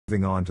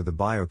Moving on to the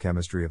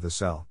biochemistry of the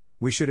cell,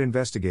 we should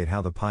investigate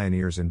how the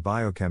pioneers in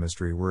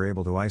biochemistry were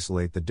able to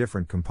isolate the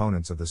different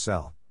components of the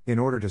cell, in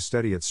order to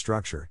study its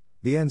structure,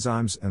 the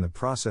enzymes and the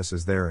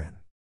processes therein.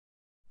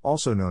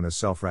 Also known as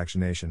cell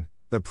fractionation,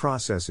 the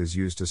process is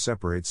used to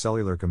separate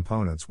cellular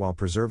components while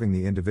preserving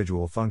the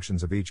individual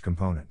functions of each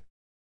component.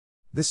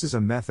 This is a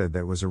method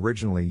that was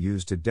originally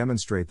used to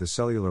demonstrate the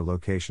cellular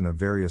location of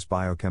various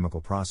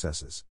biochemical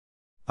processes.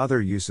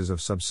 Other uses of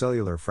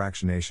subcellular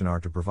fractionation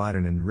are to provide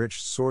an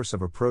enriched source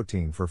of a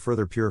protein for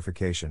further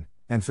purification,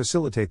 and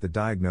facilitate the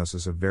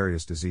diagnosis of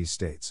various disease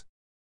states.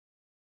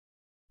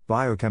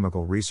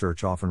 Biochemical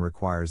research often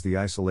requires the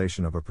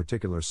isolation of a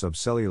particular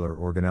subcellular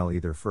organelle,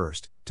 either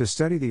first, to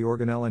study the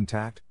organelle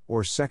intact,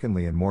 or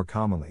secondly and more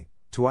commonly,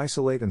 to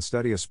isolate and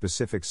study a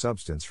specific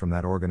substance from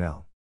that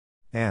organelle.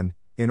 And,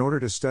 in order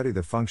to study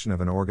the function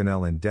of an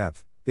organelle in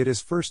depth, it is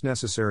first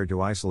necessary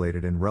to isolate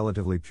it in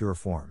relatively pure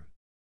form.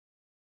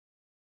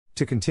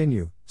 To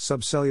continue,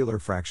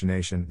 subcellular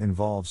fractionation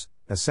involves,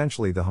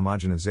 essentially, the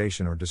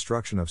homogenization or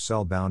destruction of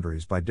cell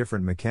boundaries by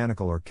different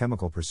mechanical or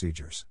chemical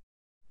procedures.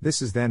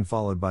 This is then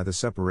followed by the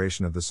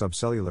separation of the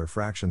subcellular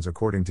fractions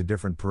according to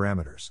different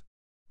parameters.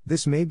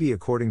 This may be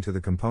according to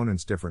the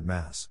component's different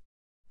mass,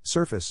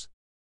 surface,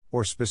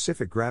 or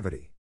specific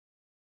gravity.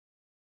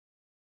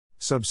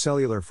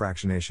 Subcellular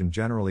fractionation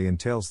generally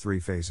entails three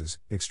phases: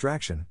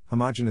 extraction,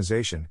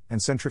 homogenization,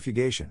 and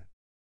centrifugation.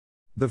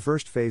 The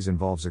first phase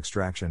involves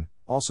extraction,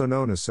 also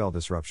known as cell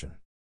disruption.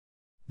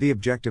 The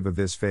objective of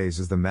this phase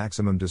is the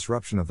maximum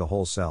disruption of the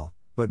whole cell,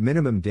 but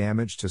minimum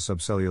damage to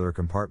subcellular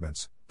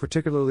compartments,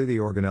 particularly the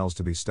organelles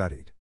to be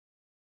studied.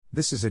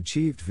 This is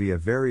achieved via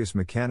various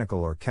mechanical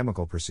or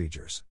chemical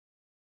procedures.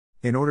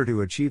 In order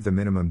to achieve the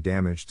minimum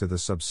damage to the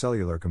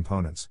subcellular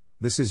components,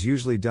 this is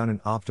usually done in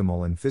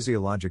optimal and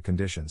physiologic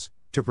conditions,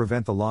 to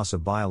prevent the loss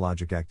of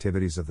biologic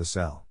activities of the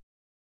cell.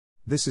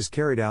 This is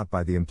carried out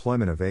by the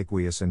employment of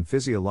aqueous and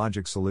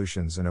physiologic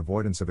solutions and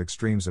avoidance of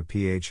extremes of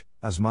pH,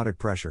 osmotic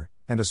pressure,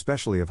 and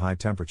especially of high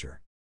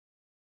temperature.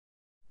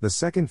 The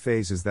second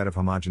phase is that of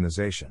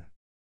homogenization.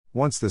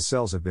 Once the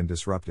cells have been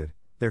disrupted,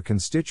 their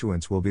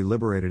constituents will be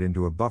liberated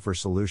into a buffer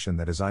solution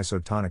that is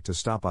isotonic to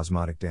stop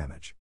osmotic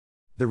damage.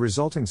 The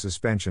resulting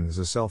suspension is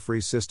a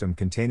cell-free system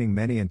containing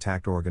many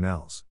intact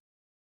organelles.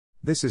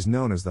 This is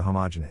known as the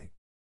homogenate.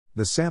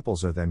 The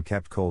samples are then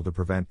kept cold to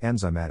prevent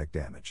enzymatic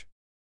damage.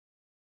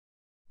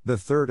 The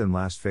third and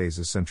last phase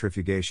is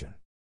centrifugation.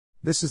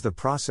 This is the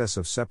process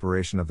of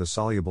separation of the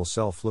soluble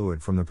cell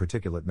fluid from the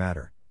particulate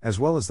matter, as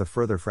well as the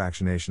further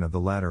fractionation of the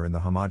latter in the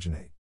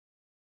homogenate.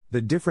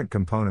 The different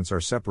components are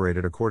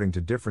separated according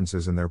to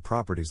differences in their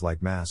properties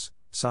like mass,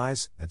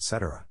 size,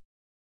 etc.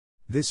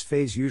 This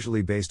phase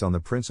usually based on the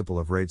principle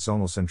of rate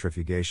zonal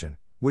centrifugation,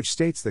 which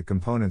states that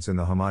components in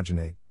the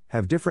homogenate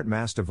have different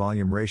mass to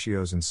volume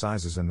ratios and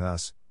sizes and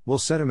thus will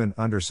sediment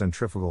under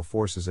centrifugal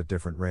forces at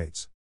different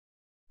rates.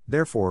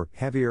 Therefore,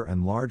 heavier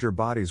and larger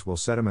bodies will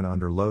sediment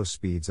under low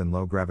speeds and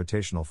low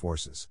gravitational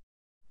forces.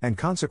 And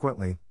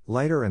consequently,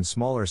 lighter and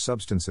smaller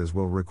substances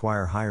will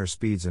require higher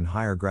speeds and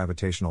higher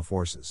gravitational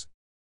forces.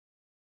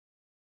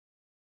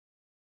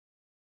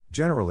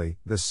 Generally,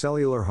 the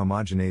cellular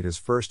homogenate is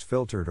first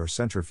filtered or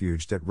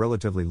centrifuged at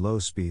relatively low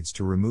speeds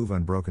to remove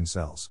unbroken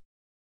cells.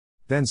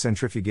 Then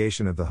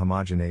centrifugation of the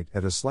homogenate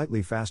at a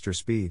slightly faster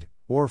speed,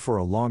 or for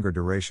a longer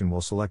duration,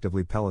 will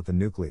selectively pellet the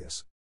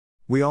nucleus.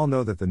 We all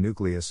know that the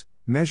nucleus,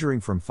 measuring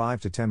from 5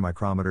 to 10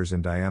 micrometers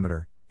in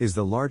diameter, is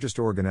the largest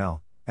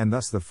organelle, and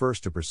thus the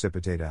first to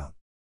precipitate out.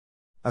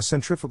 A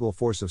centrifugal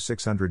force of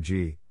 600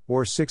 g,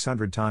 or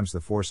 600 times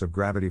the force of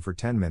gravity for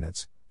 10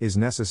 minutes, is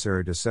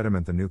necessary to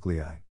sediment the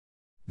nuclei.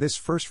 This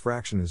first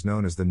fraction is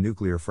known as the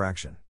nuclear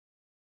fraction.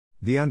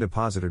 The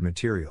undeposited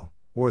material,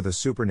 or the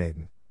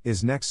supernatant,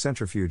 is next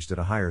centrifuged at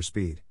a higher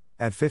speed,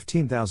 at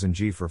 15,000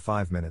 g for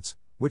 5 minutes,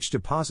 which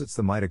deposits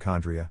the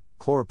mitochondria,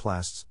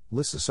 chloroplasts,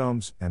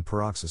 lysosomes, and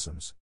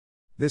peroxisomes.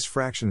 This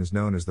fraction is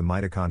known as the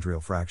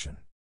mitochondrial fraction.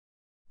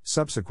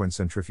 Subsequent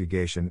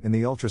centrifugation in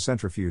the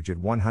ultracentrifuge at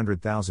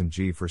 100,000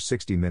 g for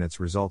 60 minutes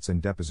results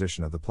in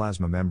deposition of the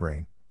plasma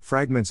membrane,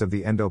 fragments of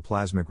the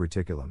endoplasmic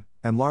reticulum,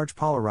 and large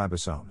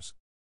polyribosomes.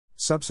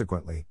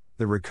 Subsequently,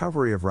 the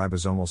recovery of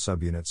ribosomal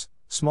subunits,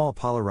 small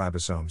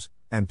polyribosomes,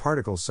 and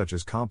particles such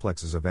as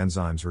complexes of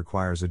enzymes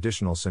requires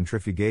additional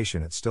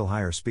centrifugation at still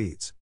higher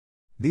speeds.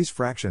 These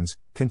fractions,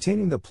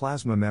 containing the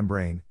plasma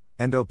membrane,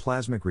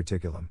 endoplasmic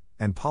reticulum,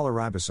 and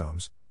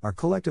polyribosomes, are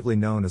collectively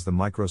known as the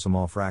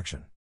microsomal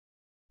fraction.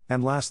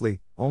 And lastly,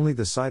 only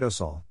the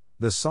cytosol,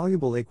 the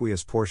soluble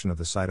aqueous portion of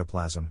the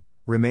cytoplasm,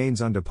 remains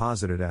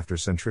undeposited after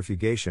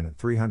centrifugation at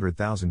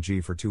 300,000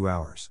 g for 2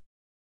 hours.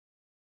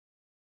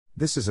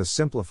 This is a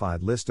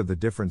simplified list of the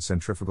different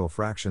centrifugal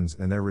fractions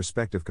and their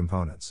respective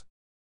components.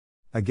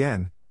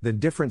 Again, the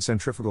different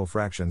centrifugal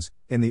fractions,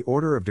 in the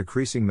order of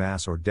decreasing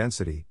mass or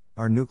density,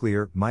 are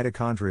nuclear,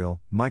 mitochondrial,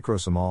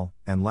 microsomal,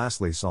 and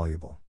lastly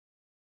soluble.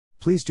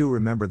 Please do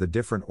remember the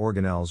different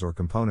organelles or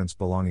components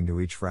belonging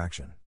to each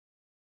fraction.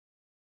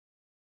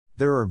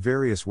 There are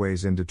various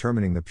ways in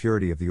determining the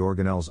purity of the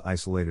organelles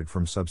isolated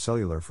from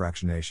subcellular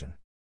fractionation.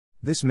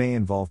 This may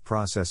involve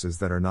processes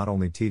that are not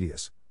only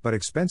tedious, but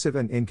expensive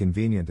and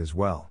inconvenient as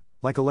well,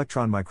 like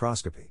electron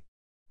microscopy.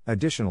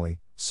 Additionally,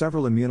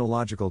 several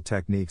immunological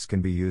techniques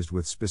can be used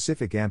with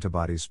specific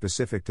antibodies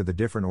specific to the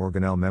different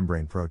organelle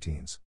membrane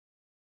proteins.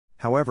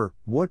 However,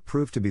 what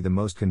proved to be the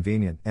most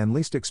convenient and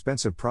least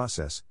expensive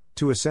process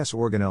to assess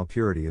organelle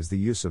purity is the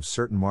use of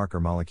certain marker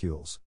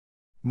molecules.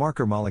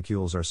 Marker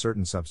molecules are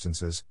certain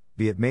substances,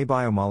 be it may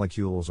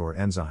biomolecules or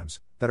enzymes,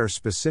 that are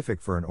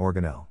specific for an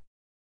organelle.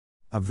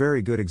 A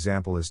very good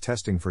example is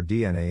testing for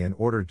DNA in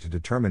order to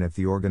determine if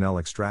the organelle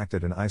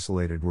extracted and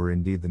isolated were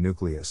indeed the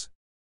nucleus.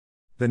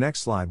 The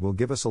next slide will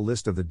give us a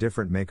list of the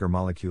different maker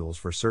molecules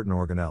for certain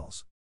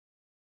organelles.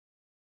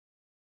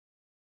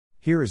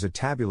 Here is a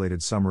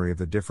tabulated summary of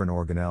the different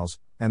organelles,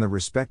 and the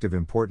respective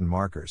important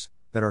markers,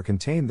 that are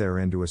contained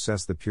therein to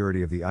assess the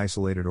purity of the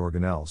isolated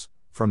organelles,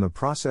 from the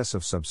process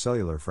of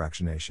subcellular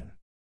fractionation.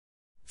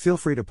 Feel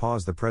free to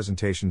pause the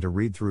presentation to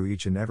read through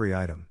each and every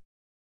item.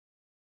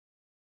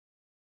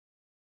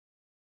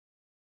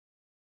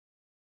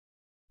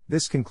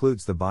 This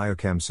concludes the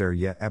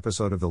BiochemSerye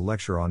episode of the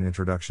lecture on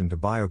Introduction to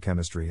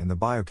Biochemistry and the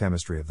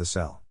Biochemistry of the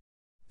Cell.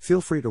 Feel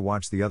free to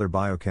watch the other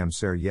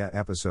BiochemSerye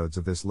episodes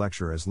of this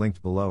lecture as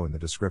linked below in the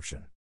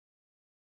description.